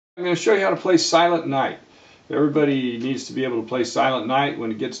I'm going to show you how to play Silent Night. Everybody needs to be able to play Silent Night when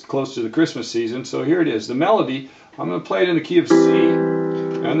it gets close to the Christmas season. So here it is. The melody, I'm going to play it in the key of C.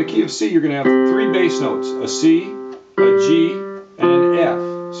 Now in the key of C, you're going to have three bass notes, a C, a G, and an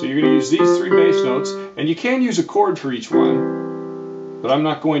F. So you're going to use these three bass notes, and you can use a chord for each one, but I'm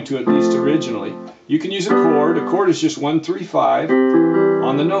not going to, at least originally. You can use a chord. A chord is just 1, 3, 5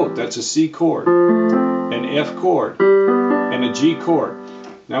 on the note. That's a C chord, an F chord, and a G chord.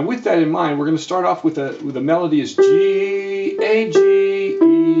 Now with that in mind, we're going to start off with a melody is G, A, G,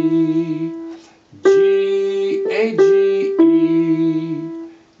 E, G, A, G, E,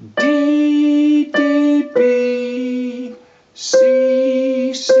 D, D, B,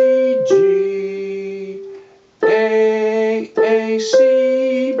 C, C, G, A,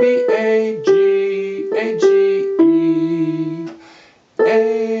 C, B, A, G, E,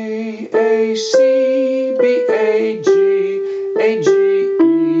 A, C, B, A, G, G,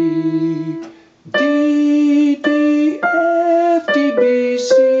 D, D, F, D, B,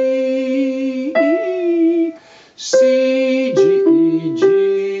 C, E, C, G, E,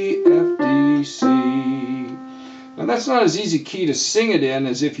 G, F, D, C. Now that's not as easy key to sing it in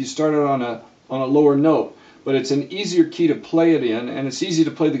as if you started on a lower note, but it's an easier key to play it in, and it's easy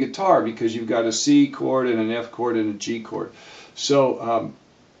to play the guitar because you've got a C chord and an F chord and a G chord. So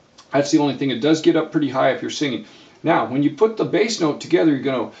that's the only thing. It does get up pretty high if you're singing. Now, when you put the bass note together,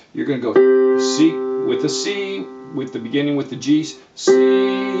 you're gonna go C with the C, with the beginning with the G, C,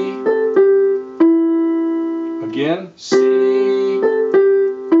 again, C,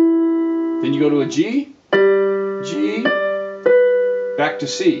 then you go to a G, G, back to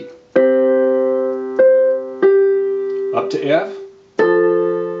C, up to F,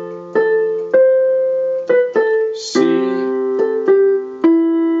 C,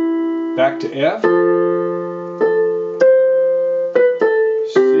 back to F,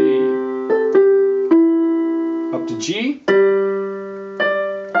 up to G,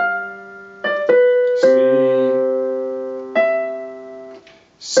 C,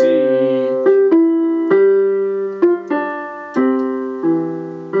 C,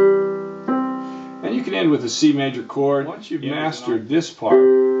 and you can end with a C major chord. Once you've mastered this part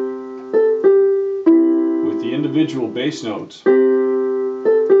with the individual bass notes,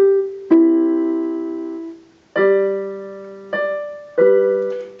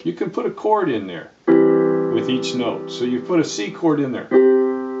 you can put a chord in there with each note. So you put a C chord in there.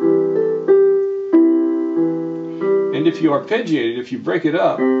 And if you arpeggiate it, if you break it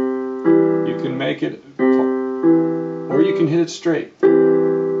up, you can make it, or you can hit it straight.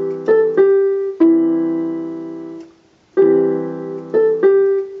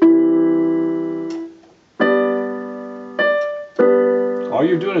 All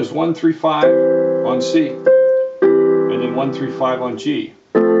you're doing is 1, 3, 5 on C, and then 1, 3, 5 on G.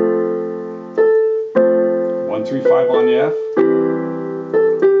 1, 3, 5 on F,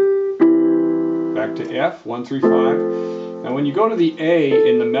 back to F, 1, 3, 5. Now when you go to the A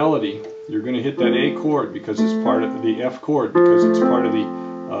in the melody, you're going to hit that A chord because it's part of the F chord, because it's part of the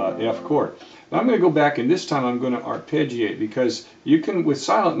F chord. Now I'm going to go back, and this time I'm going to arpeggiate, because you can, with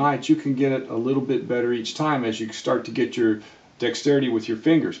Silent Night, you can get it a little bit better each time as you start to get your dexterity with your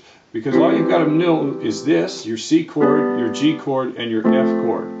fingers. Because all you've got to know is this, your C chord, your G chord, and your F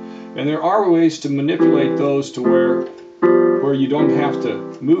chord. And there are ways to manipulate those to where you don't have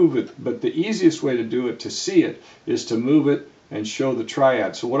to move it, but the easiest way to do it, to see it, is to move it and show the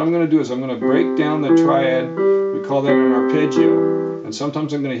triad. So what I'm going to do is I'm going to break down the triad. We call that an arpeggio. And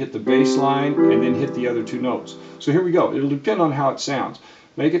sometimes I'm going to hit the bass line and then hit the other two notes. So here we go. It'll depend on how it sounds.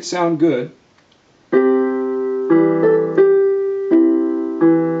 Make it sound good.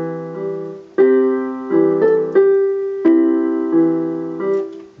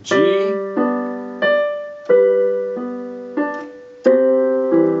 G,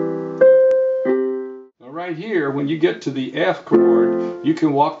 now right here, when you get to the F chord, you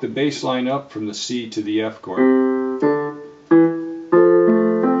can walk the bass line up from the C to the F chord.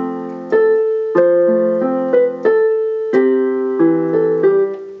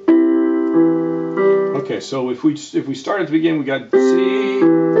 Okay, so if we start at the beginning, we got C,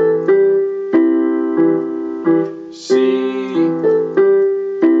 C,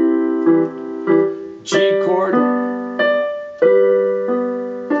 G chord,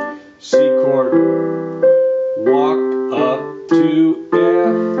 C chord, walk up to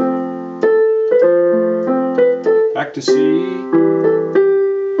F, back to C,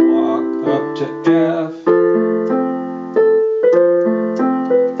 walk up to F,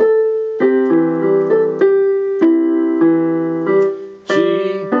 G,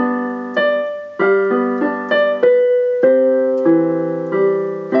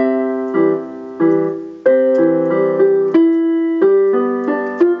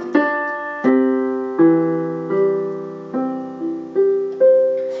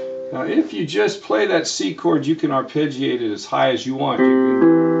 just play that C chord, you can arpeggiate it as high as you want.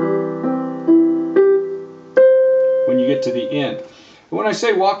 When you get to the end. And when I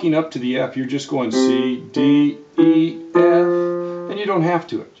say walking up to the F, you're just going C, D, E, F, and you don't have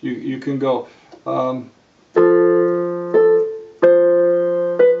to. You can go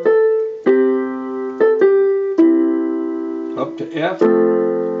up to F.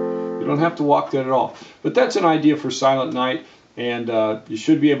 You don't have to walk that at all. But that's an idea for Silent Night, and you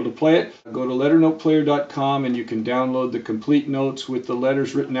should be able to play it. Go to LetterNotePlayer.com and you can download the complete notes with the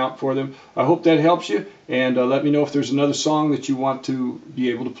letters written out for them. I hope that helps you, and let me know if there's another song that you want to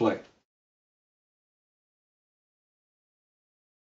be able to play.